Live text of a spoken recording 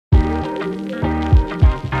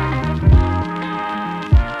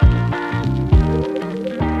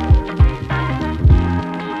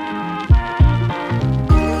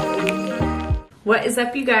What is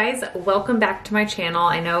up, you guys? Welcome back to my channel.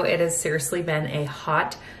 I know it has seriously been a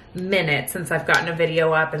hot minute since I've gotten a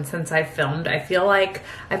video up and since I've filmed. I feel like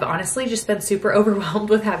I've honestly just been super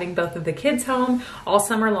overwhelmed with having both of the kids home all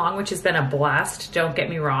summer long, which has been a blast. Don't get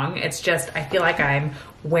me wrong. It's just, I feel like I'm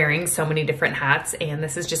wearing so many different hats and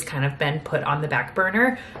this has just kind of been put on the back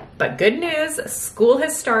burner. But good news, school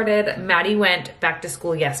has started. Maddie went back to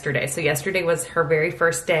school yesterday. So yesterday was her very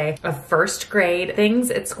first day of first grade.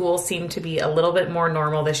 Things at school seem to be a little bit more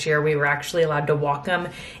normal this year. We were actually allowed to walk them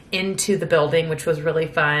into the building, which was really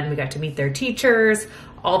fun. We got to meet their teachers,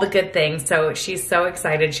 all the good things. So she's so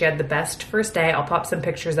excited. She had the best first day. I'll pop some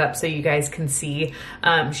pictures up so you guys can see.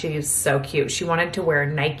 She's so cute. She wanted to wear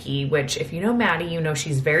Nike, which if you know Maddie, you know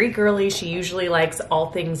she's very girly. She usually likes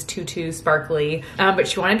all things tutu, sparkly, but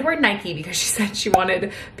she wanted to wear Nike because she said she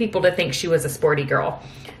wanted people to think she was a sporty girl.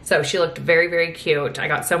 So she looked very, very cute. I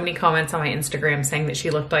got so many comments on my Instagram saying that she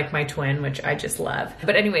looked like my twin, which I just love.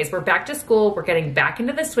 But anyways, we're back to school. We're getting back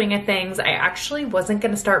into the swing of things. I actually wasn't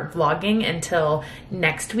gonna start vlogging until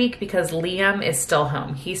next week because Liam is still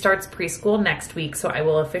home. He starts preschool next week, so I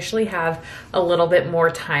will officially have a little bit more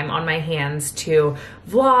time on my hands to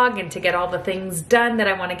vlog and to get all the things done that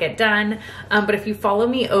I wanna get done. But if you follow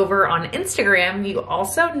me over on Instagram, you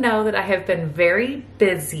also know that I have been very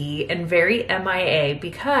busy and very MIA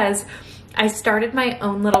because I started my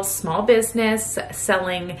own little small business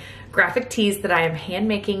selling graphic tees that I am hand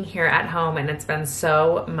making here at home, and it's been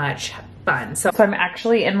so much fun. So I'm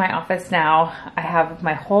actually in my office now. I have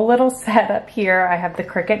my whole little setup here. I have the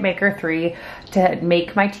Cricut Maker 3 to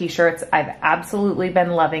make my t-shirts. I've absolutely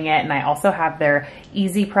been loving it, and I also have their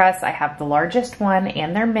Easy Press. I have the largest one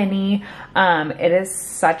and their mini. It is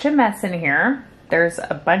such a mess in here. There's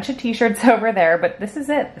a bunch of t-shirts over there, but this is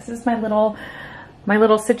it. This is my little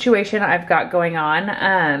situation I've got going on,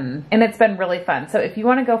 and it's been really fun. So if you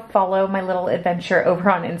want to go follow my little adventure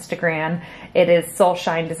over on Instagram, it is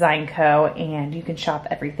Soulshine Design Co, and you can shop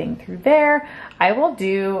everything through there.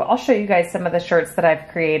 I'll show you guys some of the shirts that I've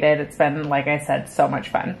created. It's been, like I said, so much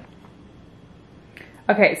fun.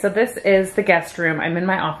 Okay, so this is the guest room. I'm in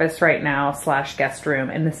my office right now / guest room,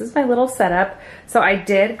 and this is my little setup. So I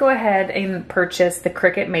did go ahead and purchase the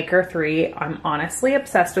Cricut Maker 3. I'm honestly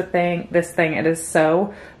obsessed with this thing. It is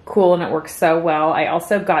so cool and it works so well. I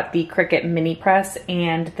also got the Cricut Mini Press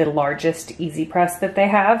and the largest Easy Press that they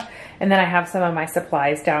have. And then I have some of my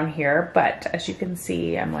supplies down here, but as you can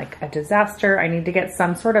see, I'm like a disaster. I need to get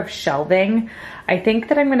some sort of shelving. I think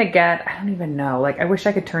that I'm gonna get, I don't even know, like I wish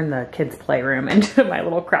I could turn the kids' playroom into my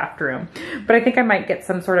little craft room, but I think I might get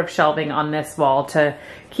some sort of shelving on this wall to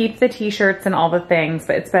keep the t-shirts and all the things.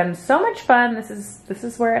 But it's been so much fun. This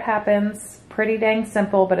is where it happens. Pretty dang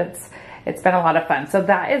simple, but it's been a lot of fun. So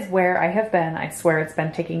that is where I have been. I swear it's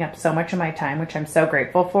been taking up so much of my time, which I'm so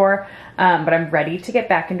grateful for. But I'm ready to get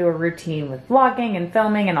back into a routine with vlogging and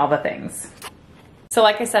filming and all the things. So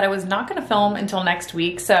like I said, I was not gonna film until next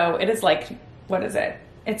week. So it is like, what is it?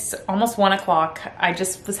 It's almost 1 o'clock. I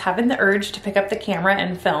just was having the urge to pick up the camera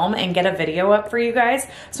and film and get a video up for you guys.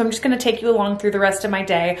 So I'm just gonna take you along through the rest of my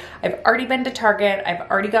day. I've already been to Target. I've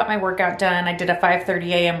already got my workout done. I did a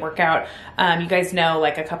 5:30 a.m. workout. You guys know,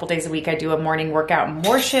 like a couple days a week, I do a morning workout and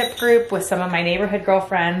worship group with some of my neighborhood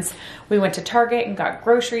girlfriends. We went to Target and got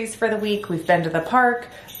groceries for the week. We've been to the park,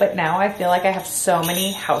 but now I feel like I have so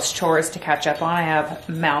many house chores to catch up on. I have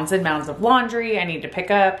mounds and mounds of laundry I need to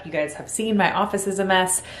pick up. You guys have seen my office is a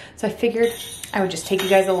mess. So I figured I would just take you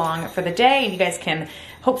guys along for the day, and you guys can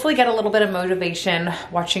hopefully get a little bit of motivation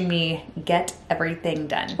watching me get everything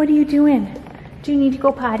done. What are you doing? Do you need to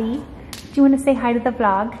go potty? Do you want to say hi to the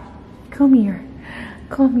vlog? Come here.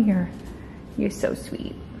 Come here. You're so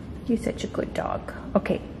sweet. You're such a good dog.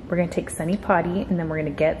 Okay, we're going to take Sunny potty, and then we're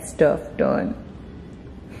going to get stuff done.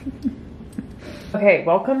 Okay,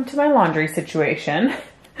 welcome to my laundry situation.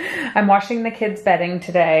 I'm washing the kids' bedding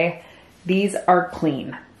today. These are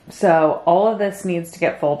clean. So all of this needs to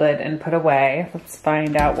get folded and put away. Let's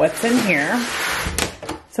find out what's in here.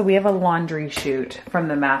 So we have a laundry chute from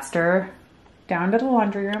the master down to the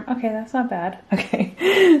laundry room. Okay, that's not bad.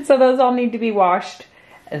 Okay, so those all need to be washed.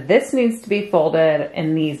 This needs to be folded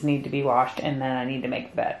and these need to be washed, and then I need to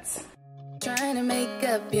make the beds. Trying to make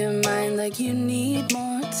up your mind like you need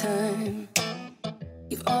more time.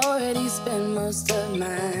 You've already spent most of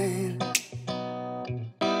mine.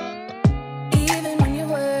 Even when your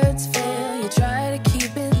words fail, you try to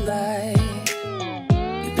keep it light.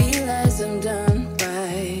 You realize I'm done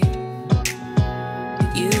right.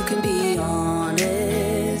 You can be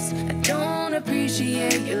honest. I don't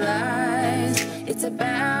appreciate your lies. It's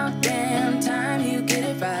about damn time you get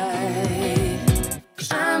it right.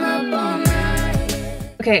 'Cause I'm up all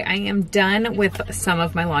night. Okay, I am done with some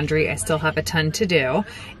of my laundry. I still have a ton to do,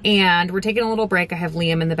 and we're taking a little break. I have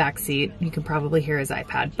Liam in the back seat. You can probably hear his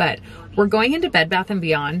iPad, but we're going into Bed Bath &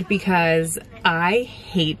 Beyond because I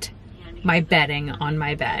hate my bedding on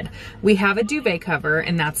my bed. We have a duvet cover,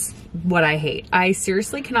 and that's what I hate. I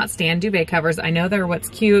seriously cannot stand duvet covers. I know they're what's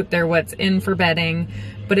cute, they're what's in for bedding,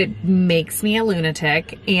 but it makes me a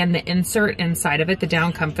lunatic. And the insert inside of it, the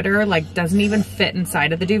down comforter, like doesn't even fit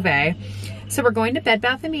inside of the duvet. So we're going to Bed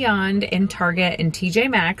Bath & Beyond and Target and TJ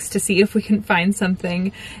Maxx to see if we can find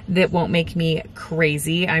something that won't make me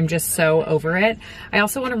crazy. I'm just so over it. I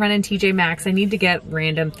also want to run in TJ Maxx. I need to get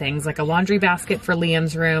random things like a laundry basket for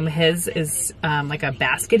Liam's room. His is like a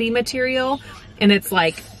baskety material, and it's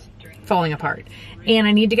like falling apart. And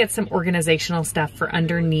I need to get some organizational stuff for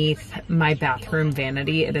underneath my bathroom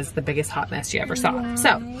vanity. It is the biggest hot mess you ever saw.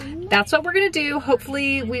 So that's what we're gonna do.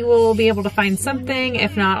 Hopefully we will be able to find something.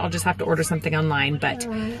 If not, I'll just have to order something online, but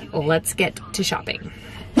let's get to shopping.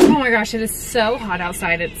 Oh my gosh, it is so hot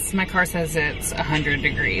outside. My car says it's 100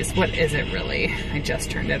 degrees. What is it really? I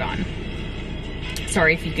just turned it on.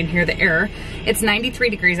 Sorry if you can hear the air. It's 93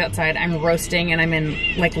 degrees outside. I'm roasting and I'm in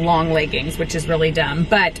like long leggings, which is really dumb.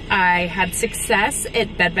 But I had success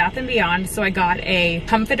at Bed Bath & Beyond. So I got a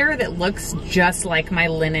comforter that looks just like my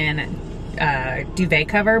linen duvet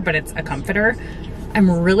cover, but it's a comforter. I'm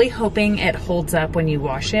really hoping it holds up when you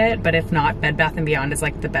wash it, but if not, Bed Bath & Beyond is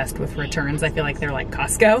like the best with returns. I feel like they're like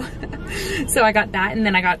Costco. So I got that, and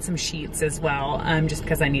then I got some sheets as well, just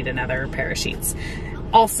because I need another pair of sheets.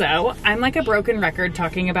 Also, I'm like a broken record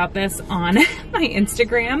talking about this on my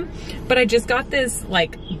Instagram, but I just got this,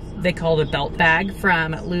 like, they call it a belt bag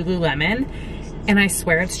from Lululemon, and I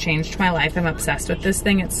swear it's changed my life. I'm obsessed with this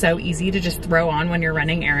thing. It's so easy to just throw on when you're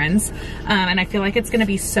running errands, and I feel like it's gonna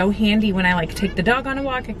be so handy when I like take the dog on a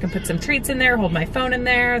walk. I can put some treats in there, hold my phone in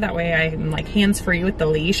there. That way I'm like hands-free with the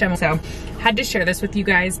leash. So had to share this with you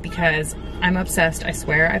guys because I'm obsessed. I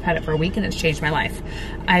swear I've had it for a week and it's changed my life.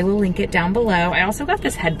 I will link it down below. I also got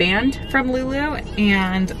this headband from Lulu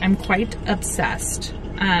and I'm quite obsessed.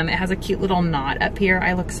 It has a cute little knot up here.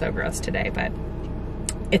 I look so gross today, but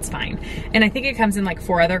it's fine. And I think it comes in like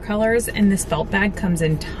 4 other colors, and this belt bag comes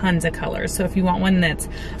in tons of colors. So if you want one that's,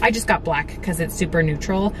 I just got black because it's super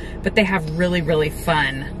neutral, but they have really, really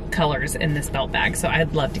fun colors in this belt bag. So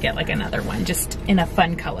I'd love to get like another one just in a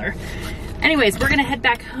fun color. Anyways, we're gonna head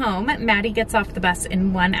back home. Maddie gets off the bus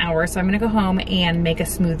in 1 hour, so I'm gonna go home and make a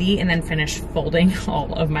smoothie and then finish folding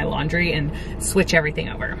all of my laundry and switch everything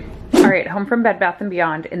over. All right, home from Bed Bath &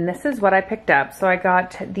 Beyond, and this is what I picked up. So I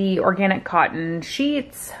got the organic cotton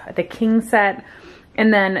sheets, the king set,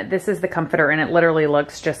 and then this is the comforter, and it literally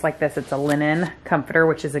looks just like this. It's a linen comforter,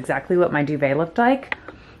 which is exactly what my duvet looked like.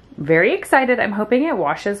 Very excited. I'm hoping it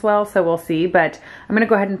washes well, so we'll see, but I'm gonna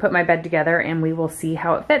go ahead and put my bed together and we will see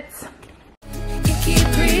how it fits.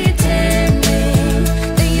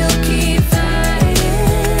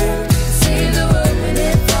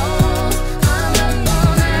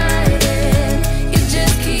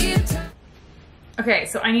 Okay,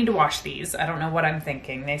 so I need to wash these. I don't know what I'm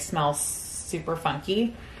thinking. They smell super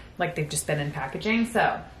funky, like they've just been in packaging.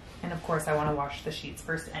 So, and of course I want to wash the sheets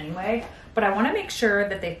first anyway, but I want to make sure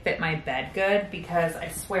that they fit my bed good because I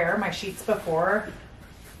swear my sheets before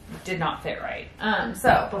did not fit right.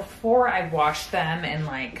 So before I wash them and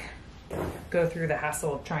like go through the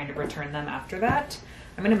hassle of trying to return them after that,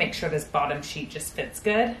 I'm gonna make sure this bottom sheet just fits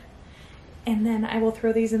good. And then I will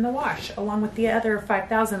throw these in the wash along with the other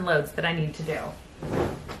 5,000 loads that I need to do.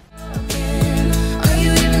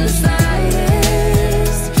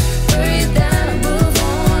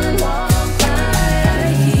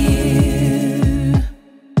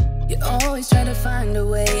 You always try to find a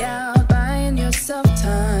way out, buying yourself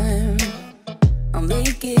time. I'll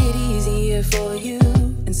make it easier for you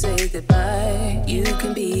and say goodbye. You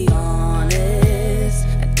can be honest.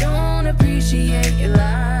 I don't appreciate your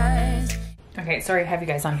lies. Okay, sorry to have you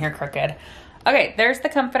guys on here crooked. Okay, there's the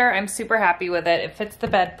comforter. I'm super happy with it. It fits the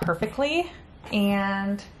bed perfectly,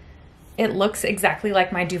 and it looks exactly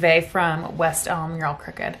like my duvet from West Elm. You're all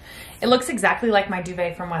crooked. It looks exactly like my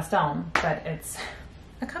duvet from West Elm, but it's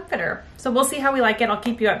a comforter. So we'll see how we like it. I'll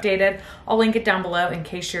keep you updated. I'll link it down below in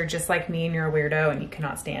case you're just like me and you're a weirdo and you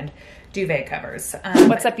cannot stand duvet covers.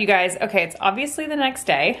 What's up, you guys? Okay, it's obviously the next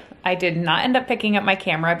day. I did not end up picking up my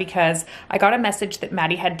camera because I got a message that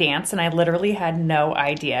Maddie had dance and I literally had no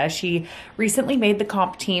idea. She recently made the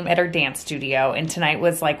comp team at her dance studio, and tonight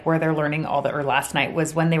was like where they're learning all the, or last night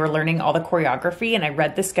was when they were learning all the choreography, and I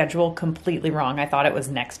read the schedule completely wrong. I thought it was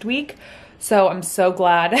next week. So I'm so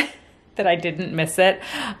glad that I didn't miss it.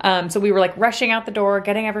 So we were like rushing out the door,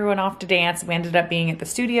 getting everyone off to dance. We ended up being at the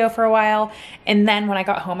studio for a while. And then when I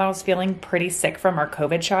got home, I was feeling pretty sick from our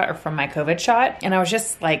COVID shot, or from my COVID shot. And I was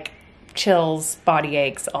just like chills, body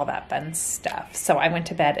aches, all that fun stuff. So I went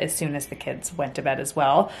to bed as soon as the kids went to bed as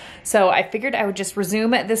well. So I figured I would just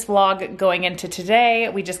resume this vlog going into today.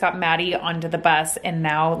 We just got Maddie onto the bus, and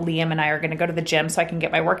now Liam and I are gonna go to the gym so I can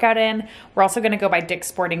get my workout in. We're also gonna go by Dick's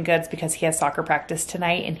Sporting Goods because he has soccer practice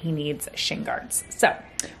tonight and he needs shin guards. So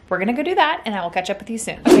we're gonna go do that, and I will catch up with you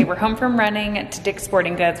soon. Okay, we're home from running to Dick's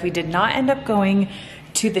Sporting Goods. We did not end up going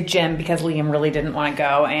to the gym because Liam really didn't want to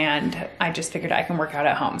go, and I just figured I can work out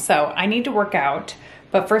at home. So I need to work out,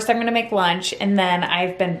 but first I'm gonna make lunch, and then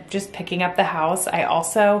I've been just picking up the house. I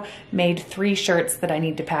also made 3 shirts that I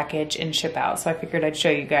need to package and ship out. So I figured I'd show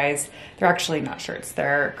you guys. They're actually not shirts,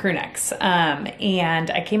 they're crew necks.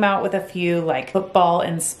 And I came out with a few like football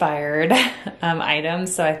inspired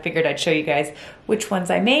items. So I figured I'd show you guys which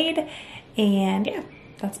ones I made, and yeah.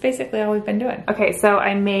 That's basically all we've been doing. Okay, so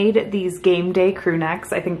I made these game day crew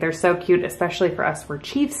necks. I think they're so cute, especially for us. We're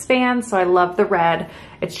Chiefs fans, so I love the red.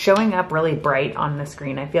 It's showing up really bright on the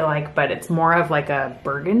screen, I feel like, but it's more of like a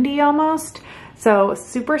burgundy almost. So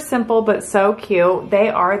super simple, but so cute. They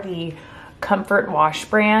are the Comfort Wash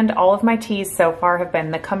brand. All of my tees so far have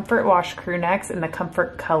been the Comfort Wash crew necks and the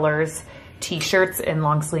Comfort Colors t-shirts and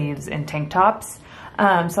long sleeves and tank tops.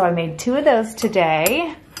 So I made 2 of those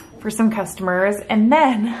today for some customers. And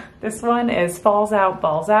then this one is Falls Out,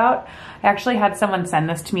 Balls Out. I actually had someone send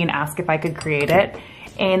this to me and ask if I could create it.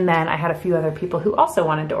 And then I had a few other people who also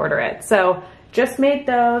wanted to order it. So just made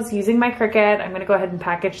those using my Cricut. I'm gonna go ahead and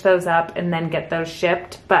package those up and then get those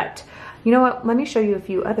shipped. But you know what? Let me show you a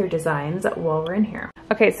few other designs while we're in here.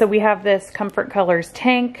 Okay, so we have this Comfort Colors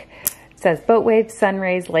tank. It says boat waves, sun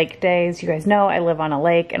rays, lake days. You guys know I live on a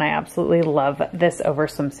lake, and I absolutely love this over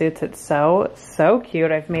swimsuits. It's so, so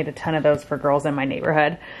cute. I've made a ton of those for girls in my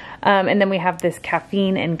neighborhood. And then we have this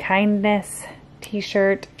Caffeine and Kindness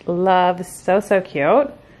t-shirt. Love, so, so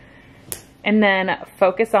cute. And then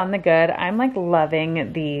Focus on the Good. I'm like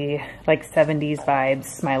loving the like 70s vibes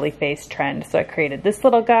smiley face trend. So I created this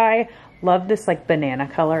little guy. Love this like banana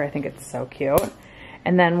color. I think it's so cute.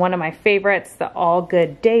 And then one of my favorites, the All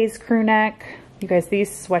Good Days crew neck. You guys, these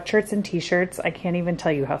sweatshirts and t-shirts, I can't even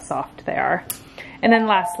tell you how soft they are. And then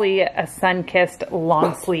lastly, a sun-kissed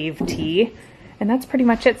long sleeve tee. And that's pretty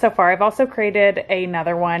much it so far. I've also created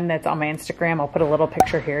another one that's on my Instagram. I'll put a little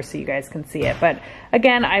picture here so you guys can see it. But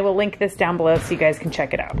again, I will link this down below so you guys can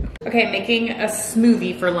check it out. Okay, making a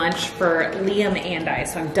smoothie for lunch for Liam and I.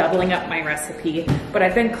 So I'm doubling up my recipe. But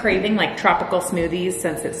I've been craving like tropical smoothies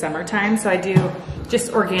since it's summertime. So I do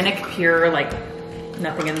just organic, pure, like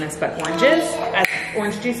nothing in this but oranges. As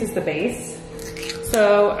orange juice is the base.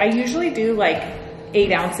 So I usually do like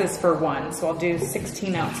 8 ounces for 1. So I'll do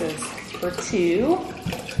 16 ounces for 2.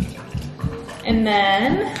 And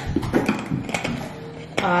then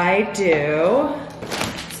I do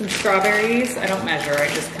some strawberries. I don't measure, I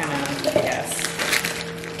just kind of guess.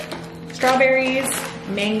 Strawberries,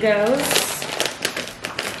 mangoes.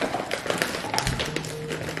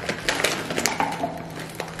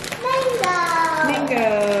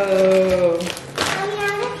 Mango.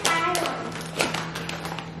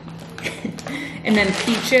 And then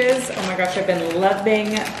peaches. Oh my gosh, I've been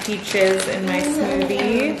loving peaches in my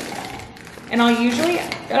smoothie. And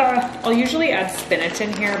I'll usually add spinach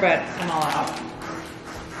in here, but I'm all out.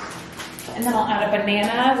 And then I'll add a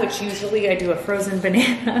banana, which usually I do a frozen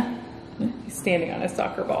banana. He's standing on a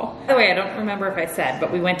soccer ball. By the way, I don't remember if I said,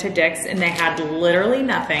 but we went to Dick's and they had literally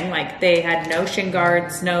nothing. Like they had no shin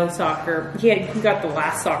guards, no soccer. He got the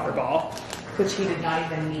last soccer ball, which he did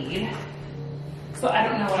not even need. So I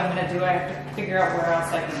don't know what I'm gonna do. I have to figure out where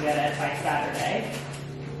else I can get it by Saturday.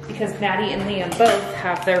 Because Maddie and Liam both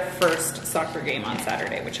have their first soccer game on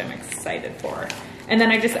Saturday, which I'm excited for. And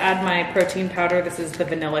then I just add my protein powder. This is the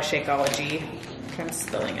Vanilla Shakeology, which I'm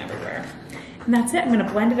spilling everywhere. And that's it. I'm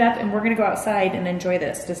gonna blend it up and we're gonna go outside and enjoy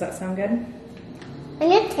this. Does that sound good? I'm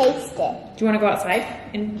gonna taste it. Do you wanna go outside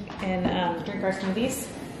and drink our smoothies?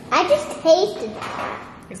 I just tasted it.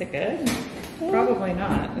 Is it good? Probably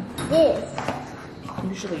not. It is.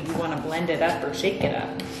 Usually you want to blend it up or shake it up.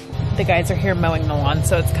 The guys are here mowing the lawn,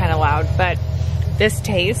 so it's kind of loud, but this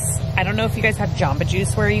tastes, I don't know if you guys have Jamba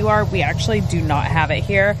Juice where you are. We actually do not have it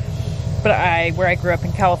here, but where I grew up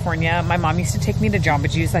in California, my mom used to take me to Jamba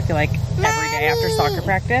Juice, I feel like every day after soccer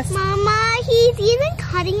practice. Mama, he's even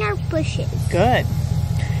cutting our bushes. Good.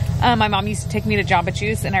 My mom used to take me to Jamba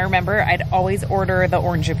Juice, and I remember I'd always order the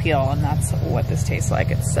orange peel, and that's what this tastes like.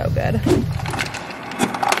 It's so good.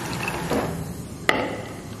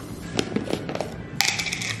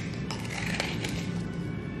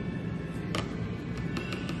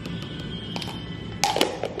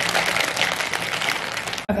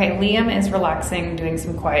 Okay, Liam is relaxing, doing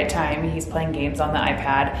some quiet time. He's playing games on the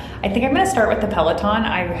iPad. I think I'm gonna start with the Peloton.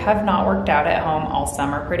 I have not worked out at home all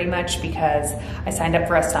summer pretty much because I signed up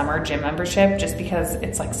for a summer gym membership just because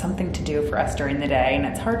it's like something to do for us during the day, and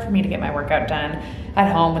it's hard for me to get my workout done at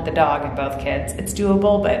home with the dog and both kids. It's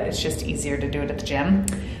doable, but it's just easier to do it at the gym.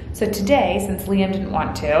 So today, since Liam didn't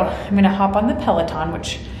want to, I'm gonna hop on the Peloton,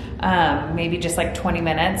 which maybe just like 20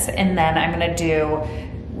 minutes, and then I'm gonna do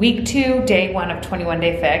week 2, day 1 of 21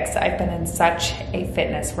 Day Fix. I've been in such a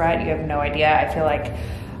fitness rut, you have no idea. I feel like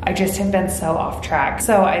I just have been so off track.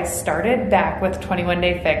 So I started back with 21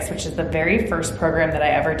 Day Fix, which is the very first program that I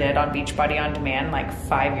ever did on Beachbody On Demand, like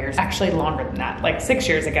 5 years, actually longer than that, like 6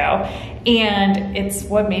 years ago. And it's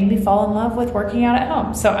what made me fall in love with working out at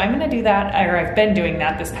home. So I'm gonna do that, or I've been doing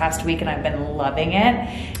that this past week and I've been loving it.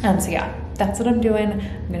 So yeah, that's what I'm doing.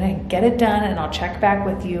 I'm gonna get it done and I'll check back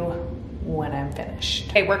with you when I'm finished.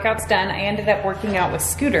 Okay, workout's done. I ended up working out with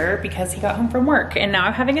Scooter because he got home from work, and now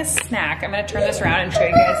I'm having a snack. I'm gonna turn this around and show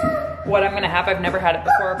you guys what I'm gonna have. I've never had it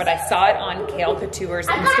before, but I saw it on Kale Couture's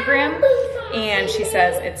Instagram, and she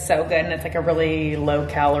says it's so good, and it's like a really low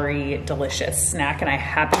calorie, delicious snack, and I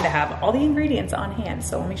happen to have all the ingredients on hand,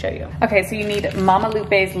 so let me show you. Okay, so you need Mama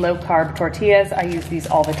Lupe's low carb tortillas. I use these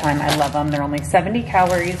all the time. I love them. They're only 70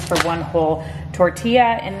 calories for one whole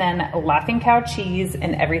tortilla, and then Laughing Cow cheese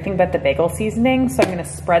and everything but the bagel seasoning. So I'm gonna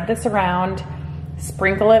spread this around,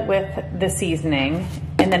 sprinkle it with the seasoning,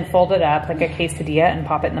 and then fold it up like a quesadilla and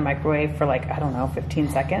pop it in the microwave for like, I don't know, 15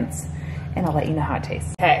 seconds. And I'll let you know how it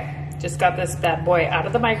tastes. Okay, just got this bad boy out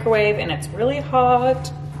of the microwave and it's really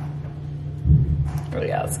hot. Oh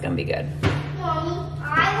yeah, it's gonna be good. Mommy,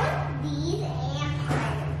 I want these and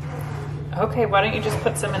pineapple. Okay, why don't you just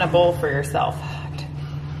put some in a bowl for yourself?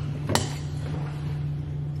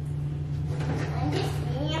 I'm just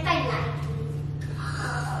seeing if I like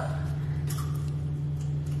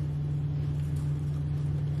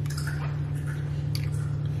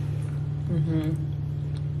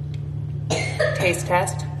Taste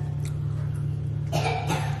test.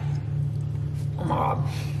 Oh my God.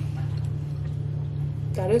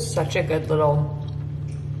 That is such a good little,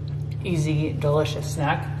 easy, delicious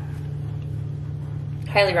snack.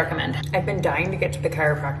 Highly recommend. I've been dying to get to the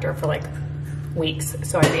chiropractor for like weeks,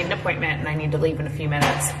 so I made an appointment and I need to leave in a few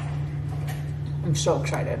minutes. I'm so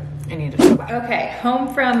excited. I need to go back. Okay,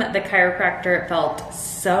 home from the chiropractor. It felt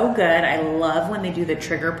so good. I love when they do the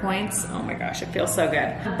trigger points. Oh my gosh, it feels so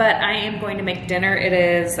good. But I am going to make dinner. It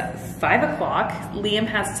is 5 o'clock. Liam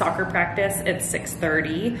has soccer practice at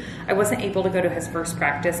 6:30. I wasn't able to go to his first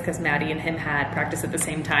practice because Maddie and him had practice at the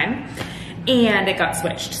same time. And it got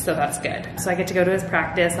switched, so that's good. So I get to go to his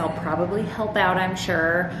practice. I'll probably help out, I'm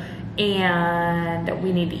sure. And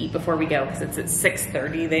we need to eat before we go because it's at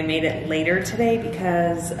 6:30. They made it later today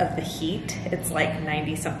because of the heat. It's like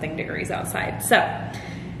 90 something degrees outside. So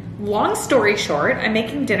long story short, I'm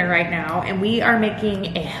making dinner right now and we are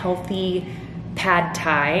making a healthy pad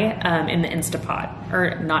thai in the Instapot,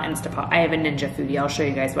 or not Instapot. I have a Ninja Foodie. I'll show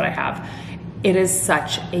you guys what I have. It is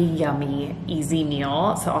such a yummy, easy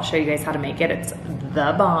meal. So I'll show you guys how to make it. It's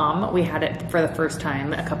the bomb. We had it for the first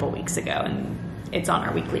time a couple weeks ago and it's on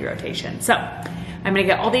our weekly rotation. So I'm gonna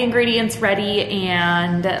get all the ingredients ready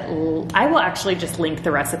and I will actually just link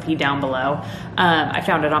the recipe down below. I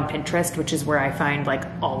found it on Pinterest, which is where I find like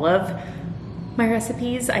all of my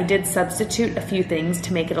recipes. I did substitute a few things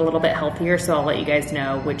to make it a little bit healthier, so I'll let you guys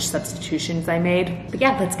know which substitutions I made. But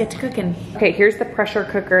yeah, let's get to cooking. Okay, here's the pressure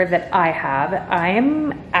cooker that I have. I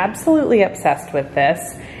am absolutely obsessed with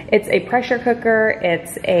this. It's a pressure cooker,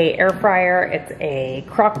 it's a air fryer, it's a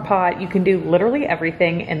crock pot. You can do literally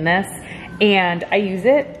everything in this. And I use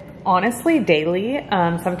it honestly daily,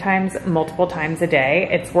 sometimes multiple times a day.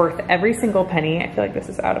 It's worth every single penny. I feel like this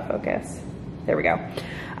is out of focus. There we go.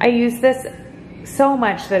 I use this so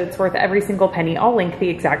much that it's worth every single penny. I'll link the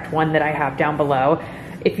exact one that I have down below.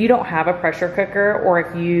 If you don't have a pressure cooker, or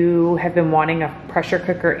if you have been wanting a pressure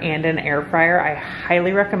cooker and an air fryer, I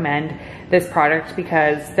highly recommend this product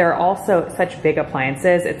because they're also such big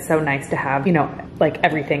appliances. It's so nice to have, you know, like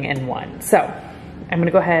everything in one. So I'm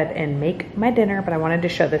gonna go ahead and make my dinner, but I wanted to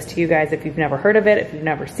show this to you guys if you've never heard of it, if you've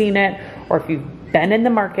never seen it, or if you've been in the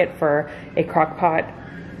market for a crock pot,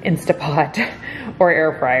 Instapot, or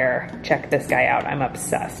air fryer. Check this guy out, I'm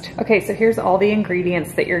obsessed. Okay, so here's all the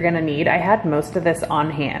ingredients that you're gonna need. I had most of this on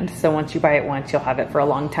hand, so once you buy it once, you'll have it for a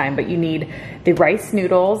long time, but you need the rice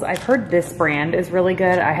noodles. I've heard this brand is really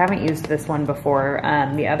good. I haven't used this one before.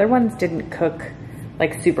 The other ones didn't cook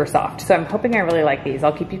like super soft. So I'm hoping I really like these.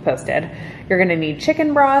 I'll keep you posted. You're gonna need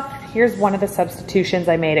chicken broth. Here's one of the substitutions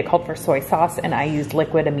I made. It called for soy sauce and I used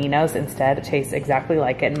liquid aminos instead. It tastes exactly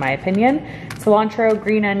like it in my opinion. Cilantro,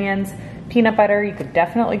 green onions, peanut butter. You could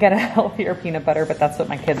definitely get a healthier peanut butter, but that's what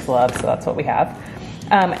my kids love, so that's what we have.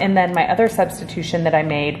 And then my other substitution that I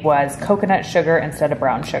made was coconut sugar instead of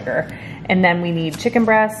brown sugar. And then we need chicken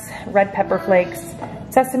breasts, red pepper flakes,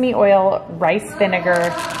 sesame oil, rice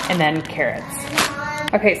vinegar, and then carrots.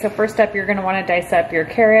 Okay, so first up, you're gonna wanna dice up your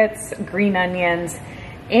carrots, green onions,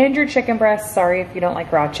 and your chicken breasts. Sorry if you don't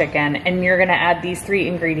like raw chicken. And you're gonna add these 3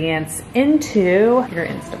 ingredients into your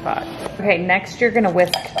Instapot. Okay, next you're gonna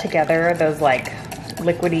whisk together those like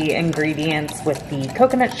liquidy ingredients with the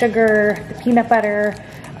coconut sugar, the peanut butter.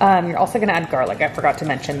 You're also gonna add garlic, I forgot to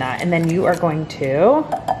mention that. And then you are going to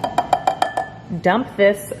dump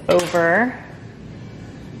this over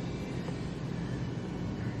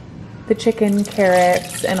the chicken,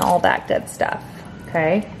 carrots, and all that good stuff,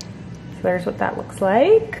 okay? So there's what that looks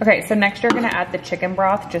like. Okay, so next you're gonna add the chicken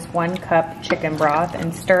broth, just 1 cup chicken broth,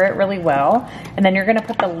 and stir it really well. And then you're gonna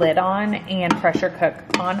put the lid on and pressure cook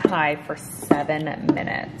on high for 7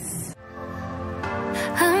 minutes.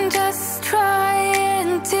 I'm just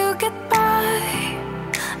trying to get by.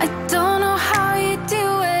 I don't know how you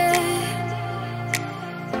do it.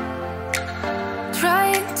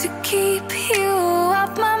 Trying to keep you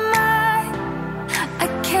off my mind. I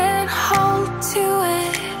can't hold to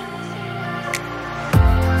it.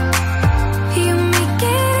 You make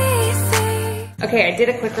it easy. Okay, I did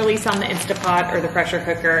a quick release on the Instapot or the pressure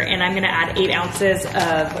cooker, and I'm gonna add 8 ounces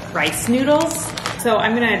of rice noodles. So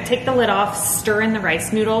I'm gonna take the lid off, stir in the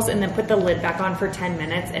rice noodles, and then put the lid back on for 10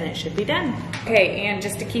 minutes and it should be done. Okay, and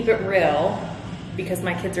just to keep it real, because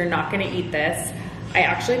my kids are not gonna eat this, I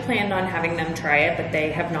actually planned on having them try it, but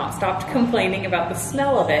they have not stopped complaining about the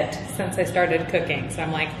smell of it since I started cooking. So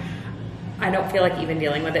I'm like, I don't feel like even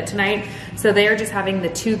dealing with it tonight. So they are just having the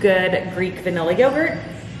Too Good Greek vanilla yogurt,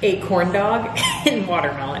 a corn dog, and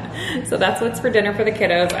watermelon. So that's what's for dinner for the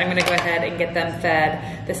kiddos. I'm gonna go ahead and get them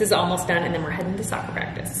fed. This is almost done, and then we're heading to soccer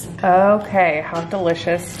practice. Okay, how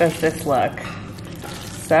delicious does this look?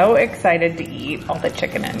 So excited to eat. All the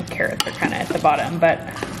chicken and carrots are kind of at the bottom, but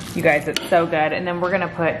you guys, it's so good. And then we're gonna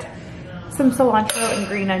put some cilantro and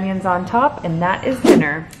green onions on top, and that is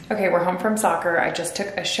dinner. Okay, we're home from soccer. I just took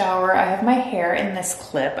a shower. I have my hair in this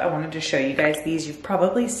clip. I wanted to show you guys these. You've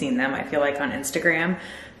probably seen them, I feel like, on Instagram,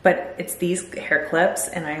 but it's these hair clips,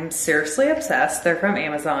 and I'm seriously obsessed. They're from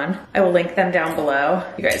Amazon. I will link them down below.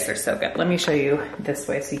 You guys, they're so good. Let me show you this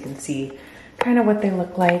way so you can see kind of what they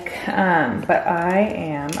look like, but I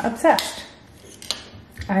am obsessed.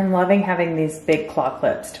 I'm loving having these big claw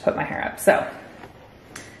clips to put my hair up. So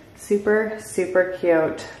super, super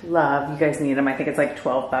cute. Love. You guys need them. I think it's like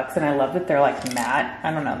 12 bucks, and I love that they're like matte.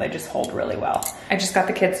 I don't know, they just hold really well. I just got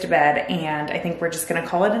the kids to bed, and I think we're just gonna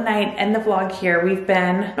call it a night, end the vlog here. We've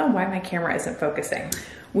been, I don't know why my camera isn't focusing.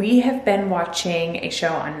 We have been watching a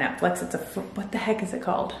show on Netflix. It's a, what the heck is it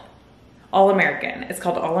called? All American. It's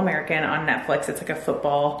called All American on Netflix. It's like a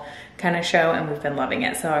football kind of show, and we've been loving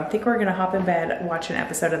it. So I think we're gonna hop in bed, watch an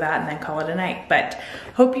episode of that, and then call it a night. But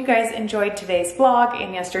hope you guys enjoyed today's vlog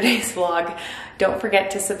and yesterday's vlog. Don't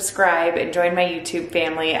forget to subscribe and join my YouTube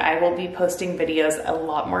family. I will be posting videos a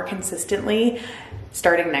lot more consistently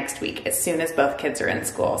starting next week, as soon as both kids are in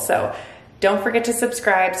school. So don't forget to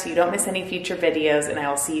subscribe so you don't miss any future videos, and I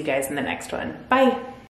will see you guys in the next one. Bye.